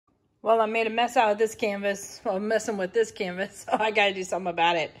Well, I made a mess out of this canvas. Well, I'm messing with this canvas, so I gotta do something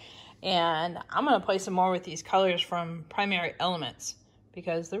about it. And I'm gonna play some more with these colors from Primary Elements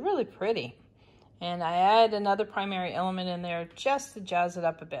because they're really pretty. And I add another primary element in there just to jazz it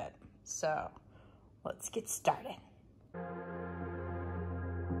up a bit. So let's get started.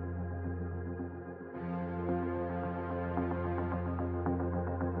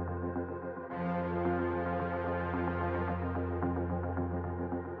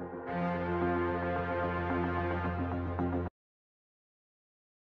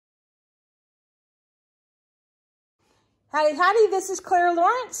 Howdy, howdy, this is Clara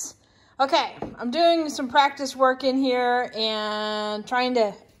Lawrence. Okay, I'm doing some practice work in here and trying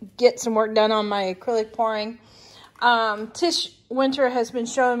to get some work done on my acrylic pouring. Tish Winter has been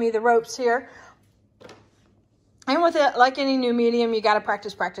showing me the ropes here. And with it, like any new medium, you gotta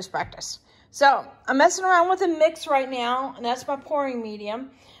practice, practice, practice. So I'm messing around with a mix right now, and that's my pouring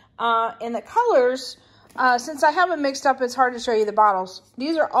medium. And the colors, since I haven't mixed up, it's hard to show you the bottles.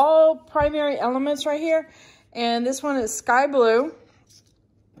 These are all primary elements right here. And this one is sky blue.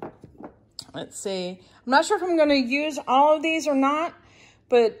 Let's see. I'm not sure if I'm going to use all of these or not,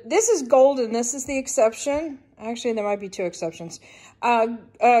 but this is golden. This is the exception. Actually, there might be two exceptions.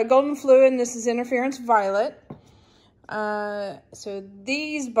 Golden fluid, and this is interference violet. So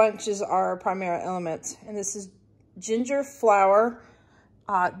these bunches are primary elements, and this is ginger flower.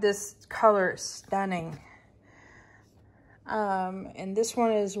 This color is stunning. And this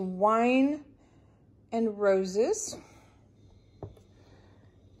one is wine and roses.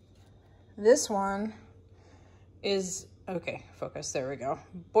 This one is, okay, focus, there we go.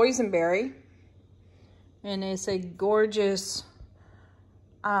 Boysenberry. And it's a gorgeous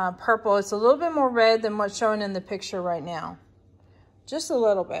purple. It's a little bit more red than what's shown in the picture right now. Just a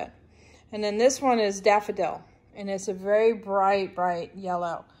little bit. And then this one is daffodil. And it's a very bright, bright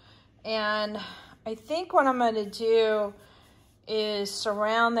yellow. And I think what I'm gonna do is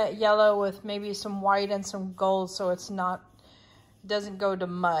surround that yellow with maybe some white and some gold so it's not, doesn't go to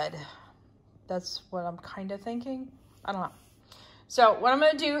mud. That's what I'm kind of thinking. I don't know. So what I'm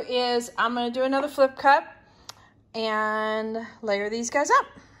going to do is I'm going to do another flip cup and layer these guys up.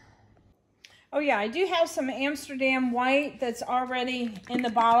 Oh yeah, I do have some Amsterdam white that's already in the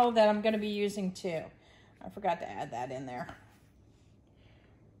bottle that I'm going to be using too. I forgot to add that in there.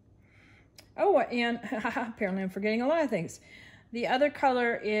 Oh, and apparently I'm forgetting a lot of things. The other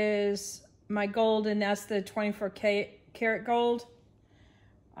color is my gold, and that's the 24 karat gold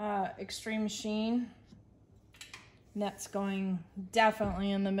extreme sheen. And that's going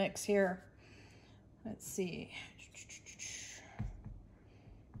definitely in the mix here. Let's see.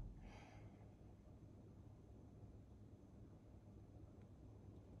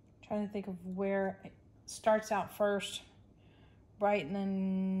 Trying to think of where it starts out first. Bright, and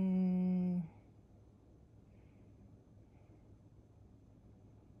then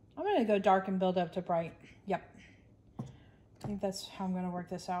I'm going to go dark and build up to bright. Yep. I think that's how I'm going to work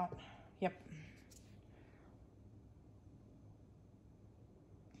this out. Yep.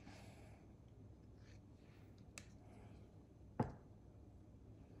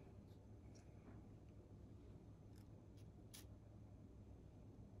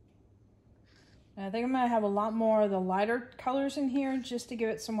 And I think I'm going to have a lot more of the lighter colors in here just to give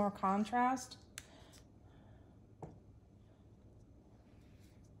it some more contrast.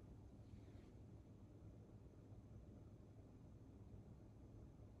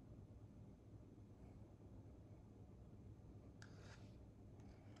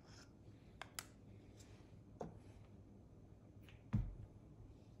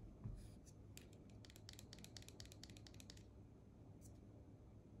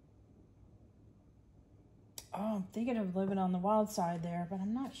 Oh, I'm thinking of living on the wild side there, but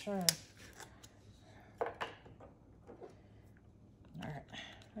I'm not sure. All right,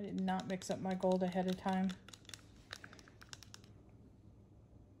 I did not mix up my gold ahead of time.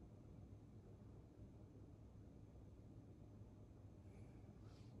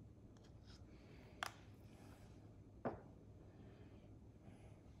 All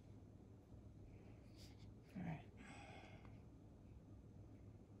right.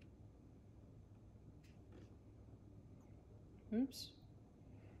 Oops.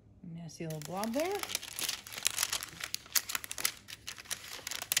 I see a little blob there.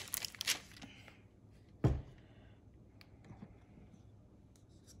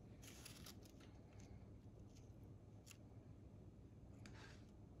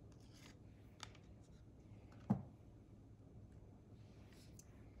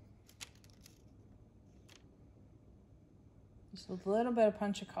 Just a little bit of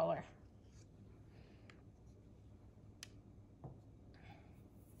punch of color.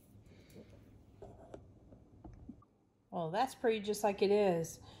 Well, that's pretty just like it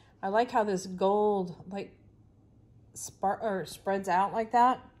is. I like how this gold like spreads out like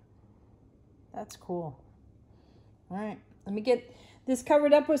that. That's cool. All right, let me get this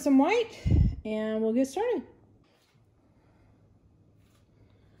covered up with some white and we'll get started.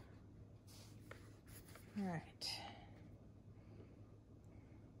 All right.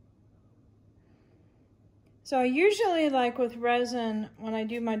 So I usually, like with resin, when I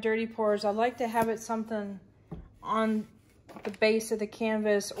do my dirty pours, I like to have it something on the base of the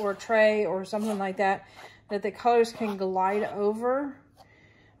canvas or tray or something like that, that the colors can glide over.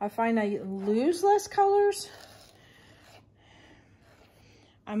 I find I lose less colors.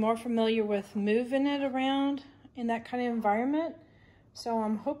 I'm more familiar with moving it around in that kind of environment. So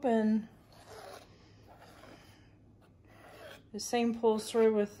I'm hoping the same pulls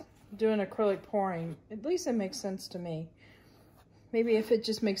through with doing acrylic pouring. At least it makes sense to me. Maybe if it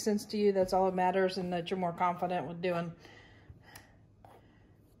just makes sense to you, that's all that matters, and that you're more confident with doing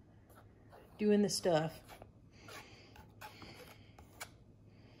the stuff.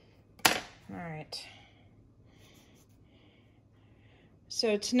 All right.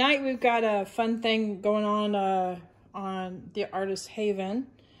 So tonight we've got a fun thing going on the Artist Haven,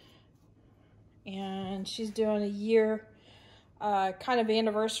 and she's doing a year kind of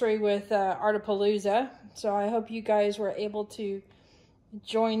anniversary with Artapalooza. So I hope you guys were able to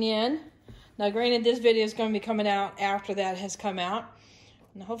join in. Now, granted, this video is going to be coming out after that has come out,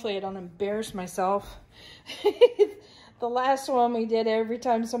 and hopefully I don't embarrass myself. The last one we did, every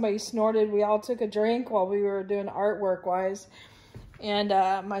time somebody snorted, we all took a drink while we were doing artwork wise. And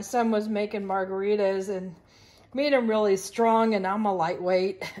my son was making margaritas and made them really strong, and I'm a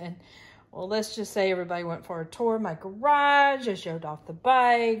lightweight. And well, let's just say everybody went for a tour of my garage. I showed off the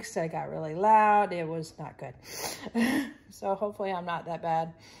bikes. I got really loud. It was not good. So hopefully I'm not that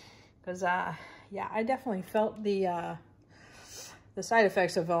bad. Because, yeah, I definitely felt the side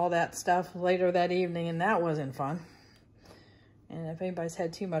effects of all that stuff later that evening, and that wasn't fun. And if anybody's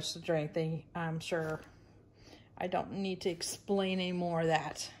had too much to drink, I'm sure I don't need to explain any more of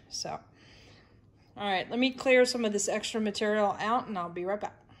that. So, all right, let me clear some of this extra material out, and I'll be right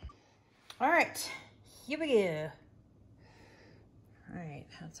back. All right, here we go. All right,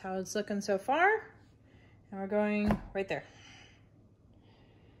 that's how it's looking so far. And we're going right there.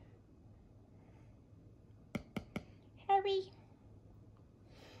 Hurry.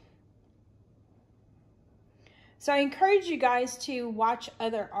 So I encourage you guys to watch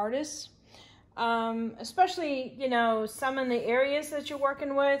other artists, especially, you know, some in the areas that you're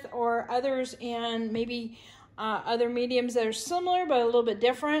working with, or others in maybe other mediums that are similar but a little bit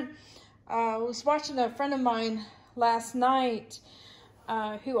different. I was watching a friend of mine last night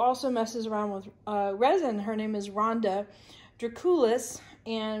who also messes around with resin. Her name is Rhonda Draculis,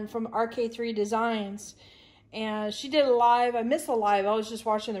 and from RK3 Designs. And she did a live. I missed the live. I was just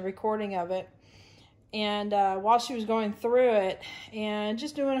watching the recording of it. And while she was going through it and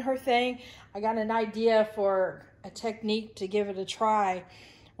just doing her thing, I got an idea for a technique to give it a try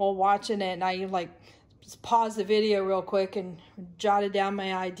while watching it. And I like just paused the video real quick and jotted down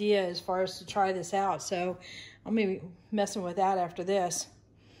my idea as far as to try this out. So I'm going to be messing with that after this.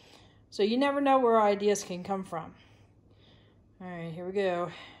 So you never know where ideas can come from. All right, here we go.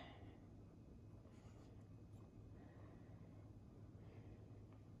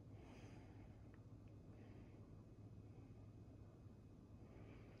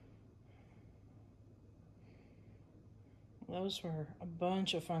 Those were a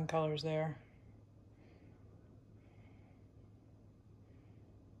bunch of fun colors there.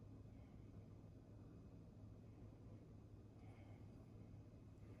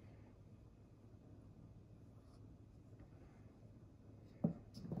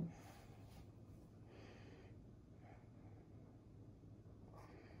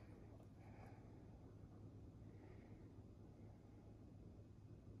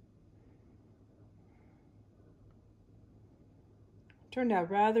 Turned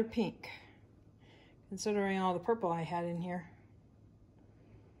out rather pink, considering all the purple I had in here.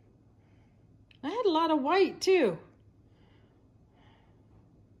 I had a lot of white too.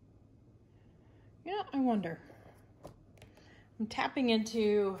 Yeah, I wonder. I'm tapping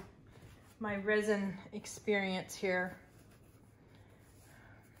into my resin experience here.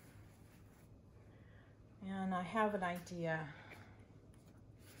 And I have an idea.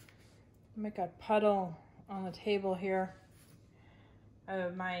 Make a puddle on the table here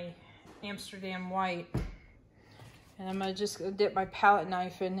of my Amsterdam white, and I'm gonna just dip my palette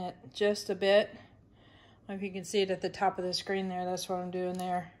knife in it just a bit. I don't know if you can see it at the top of the screen there. That's what I'm doing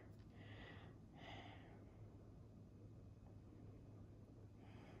there.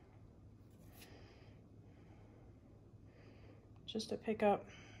 just to pick up.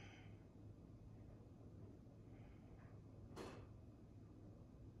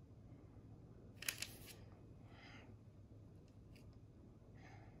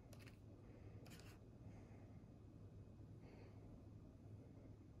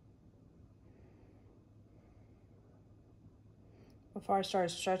 Before I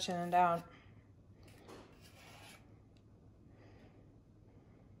start stretching it out.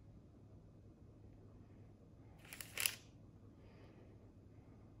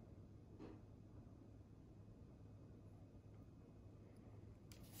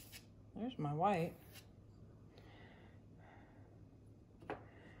 There's my white.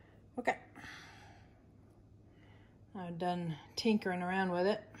 Okay. I've done tinkering around with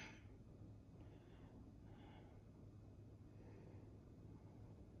it.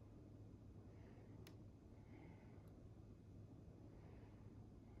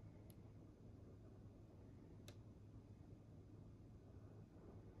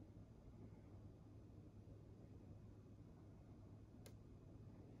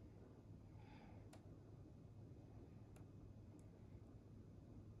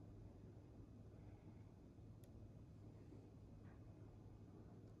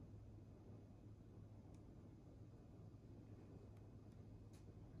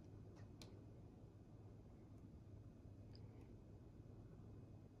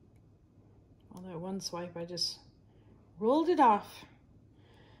 All that one swipe, I just rolled it off.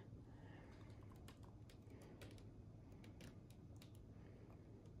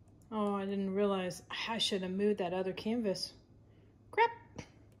 Oh, I didn't realize I should have moved that other canvas. Crap.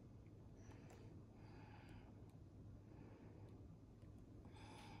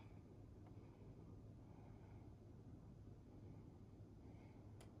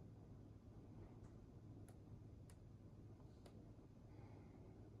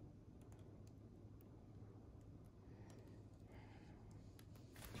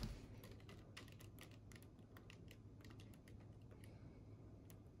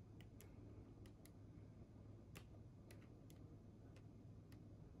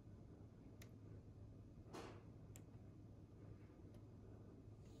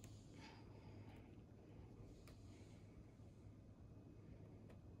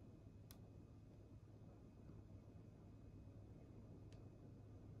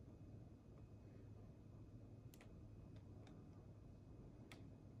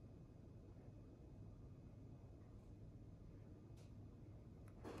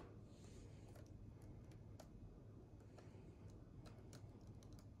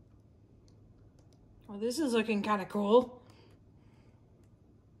 Well, this is looking kind of cool.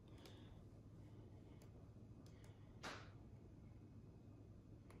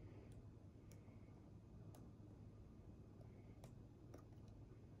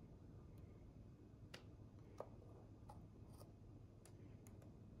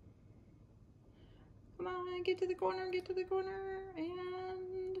 Come on, get to the corner, and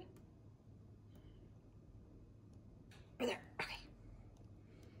over there. Okay.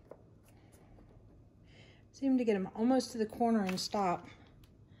 Seem to get him almost to the corner and stop.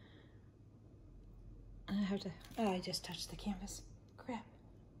 I have to, oh, I just touched the canvas. Crap.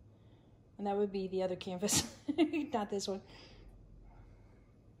 And that would be the other canvas, not this one.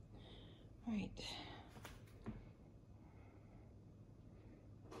 All right.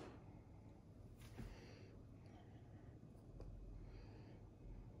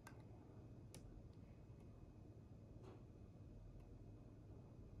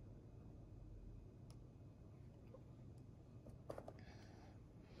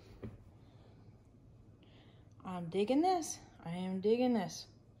 I'm digging this. I am digging this.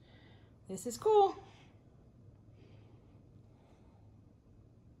 This is cool.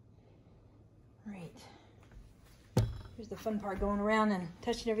 All right. Here's the fun part, going around and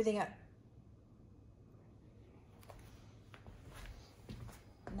touching everything up.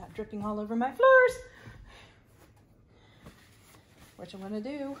 Not dripping all over my floors. What I'm gonna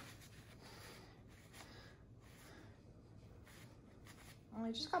do. Oh,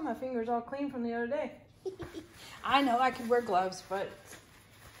 I just got my fingers all clean from the other day. I know I could wear gloves, but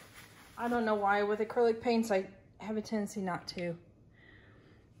I don't know why. With acrylic paints, I have a tendency not to.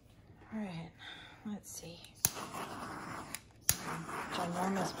 All right, let's see.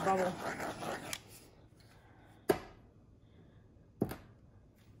 Ginormous bubble.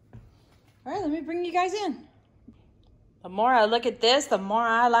 All right, let me bring you guys in. The more I look at this, the more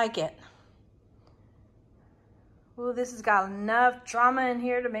I like it. Ooh, this has got enough drama in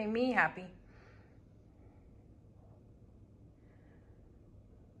here to make me happy.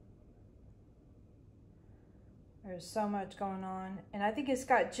 There's so much going on. And I think it's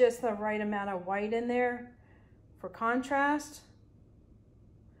got just the right amount of white in there for contrast.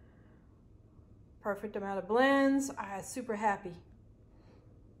 Perfect amount of blends. I'm super happy.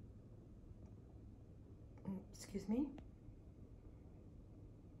 Excuse me.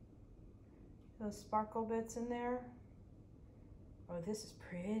 Those sparkle bits in there. Oh, this is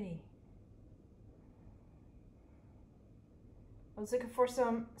pretty. I was looking for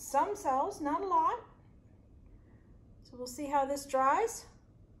some cells, not a lot. So we'll see how this dries.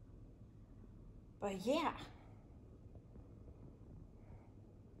 But yeah.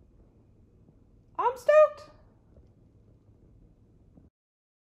 I'm stoked.